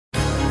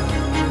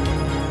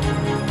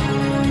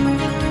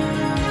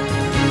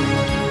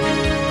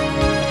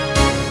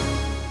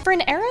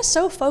era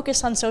so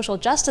focused on social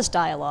justice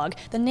dialogue,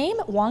 the name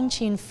Wong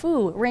Chin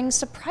Foo rings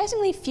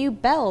surprisingly few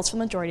bells for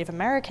the majority of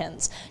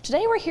Americans.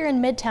 Today we're here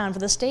in Midtown for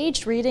the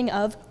staged reading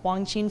of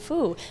Wong Chin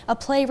Foo, a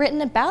play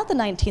written about the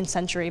 19th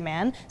century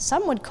man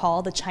some would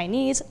call the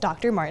Chinese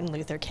Dr. Martin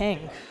Luther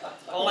King.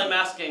 All I'm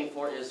asking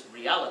for is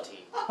reality.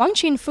 Wong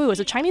Chin Foo is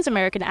a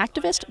Chinese-American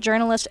activist,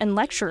 journalist, and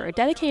lecturer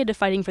dedicated to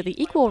fighting for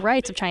the equal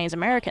rights of Chinese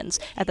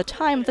Americans at the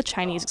time of the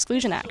Chinese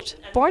Exclusion Act.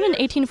 Born in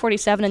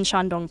 1847 in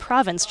Shandong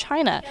Province,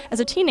 China, as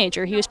a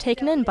teenager he was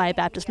taken in by a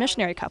Baptist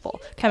missionary couple,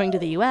 coming to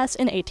the U.S.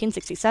 in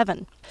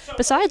 1867.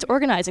 Besides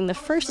organizing the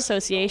first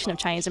association of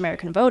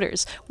Chinese-American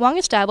voters, Wong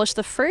established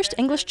the first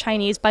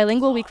English-Chinese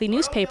bilingual weekly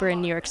newspaper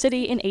in New York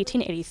City in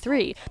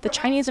 1883, the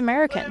Chinese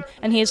American,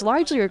 and he is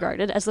largely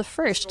regarded as the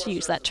first to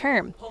use that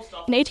term.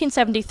 In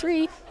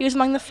 1873, he was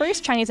among the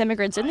first Chinese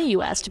immigrants in the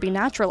U.S. to be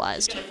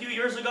naturalized.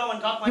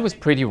 He was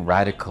pretty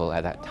radical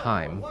at that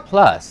time.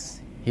 Plus,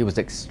 he was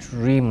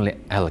extremely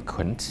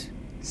eloquent,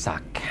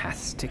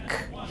 sarcastic.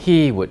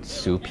 He would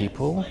sue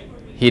people.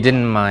 He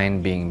didn't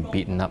mind being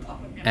beaten up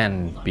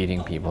and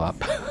beating people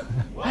up.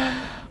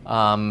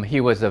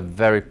 He was a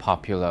very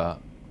popular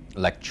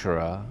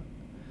lecturer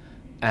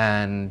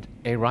and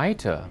a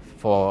writer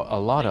for a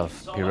lot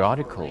of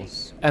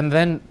periodicals. And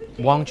then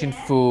Wong Chin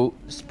Foo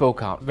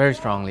spoke out very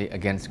strongly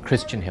against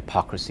Christian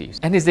hypocrisies.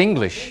 And his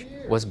English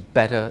was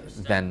better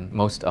than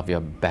most of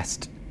your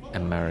best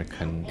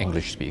American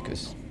English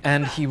speakers.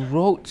 And he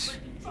wrote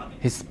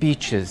his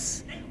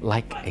speeches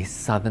like a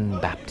Southern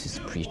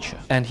Baptist preacher.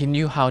 And he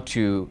knew how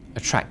to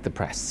attract the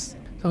press.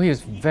 So he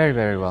was very,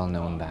 very well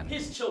known then.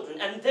 His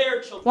children and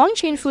their children. Wong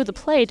Chin Foo the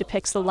play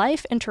depicts the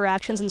life,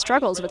 interactions, and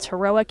struggles of its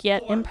heroic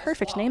yet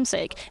imperfect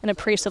namesake in a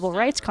pre-civil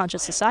rights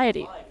conscious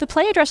society. The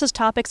play addresses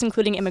topics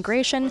including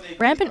immigration,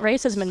 rampant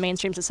racism in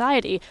mainstream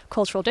society,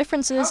 cultural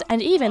differences,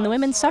 and even the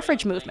women's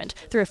suffrage movement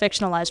through a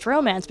fictionalized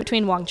romance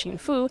between Wong Chin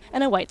Foo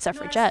and a white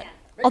suffragette.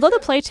 Although the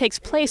play takes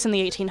place in the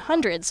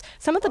 1800s,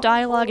 some of the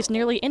dialogue is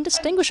nearly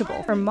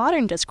indistinguishable from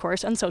modern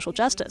discourse on social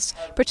justice,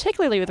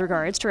 particularly with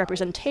regards to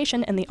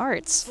representation in the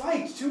arts.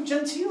 Too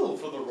genteel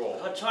for the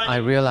role. I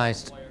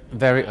realized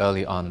very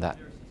early on that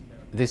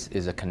this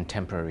is a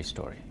contemporary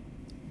story.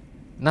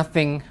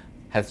 Nothing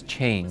has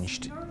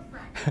changed.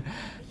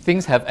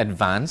 Things have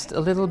advanced a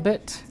little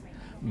bit,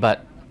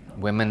 but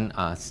women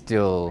are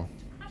still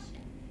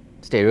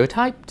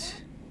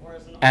stereotyped,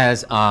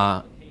 as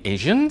are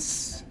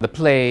Asians. The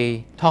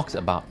play talks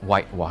about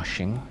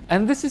whitewashing,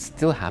 and this is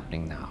still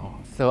happening now.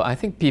 So I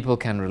think people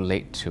can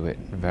relate to it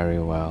very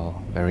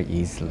well, very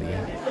easily.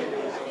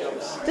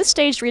 This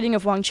staged reading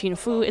of Wong Chin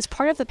Foo is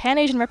part of the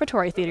Pan-Asian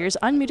Repertory Theater's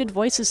Unmuted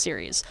Voices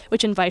series,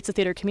 which invites the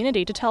theater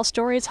community to tell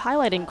stories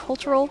highlighting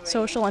cultural,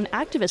 social, and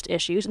activist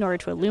issues in order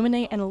to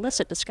illuminate and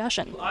elicit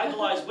discussion.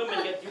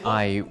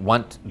 I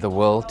want the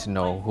world to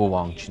know who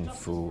Wong Chin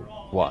Foo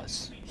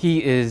was.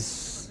 He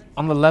is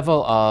on the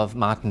level of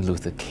Martin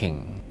Luther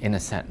King, in a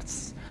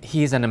sense.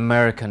 He's an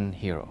American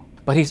hero,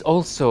 but he's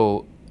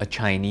also a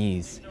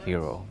Chinese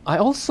hero. I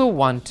also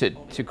wanted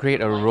to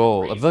create a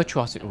role, a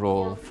virtuosic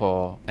role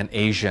for an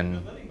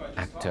Asian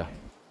actor.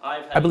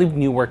 I believe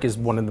new work is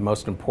one of the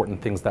most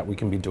important things that we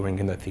can be doing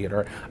in the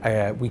theater.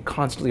 We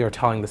constantly are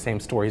telling the same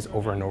stories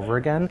over and over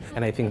again,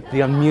 and I think the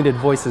Unmuted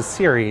Voices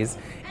series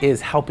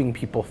is helping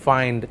people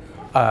find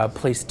a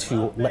place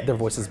to let their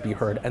voices be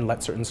heard and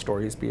let certain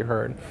stories be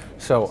heard.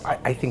 So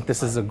I think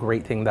this is a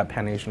great thing that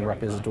Pan Asian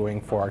Rep is doing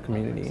for our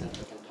community.